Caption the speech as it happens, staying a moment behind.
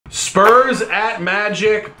Spurs at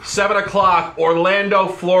Magic, 7 o'clock, Orlando,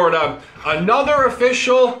 Florida. Another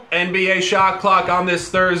official NBA shot clock on this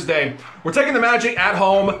Thursday. We're taking the Magic at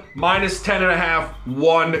home, minus 10.5,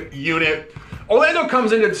 1 unit. Orlando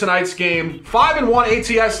comes into tonight's game,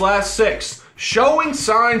 5-1 ATS last 6, showing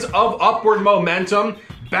signs of upward momentum,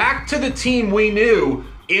 back to the team we knew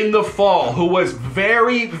in the fall, who was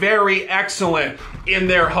very, very excellent in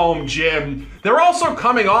their home gym. They're also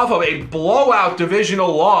coming off of a blowout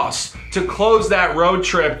divisional loss to close that road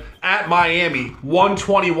trip at Miami,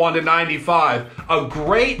 121-95. A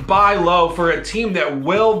great buy low for a team that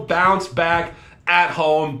will bounce back at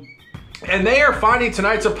home. And they are finding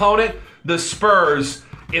tonight's opponent, the Spurs,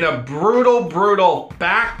 in a brutal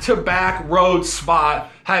back-to-back road spot,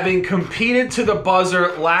 having competed to the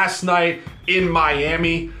buzzer last night in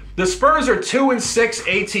Miami. The Spurs are 2-6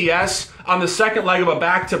 ATS on the second leg of a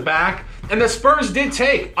back-to-back, and the Spurs did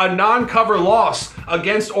take a non-cover loss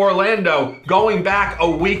against Orlando going back a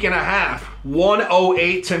week and a half,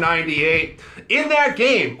 108-98. In that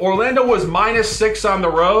game, Orlando was -6 on the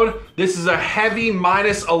road. This is a heavy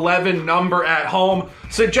 -11 number at home,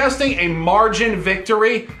 suggesting a margin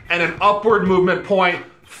victory and an upward movement point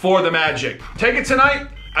for the Magic. Take it tonight,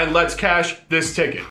 and let's cash this ticket.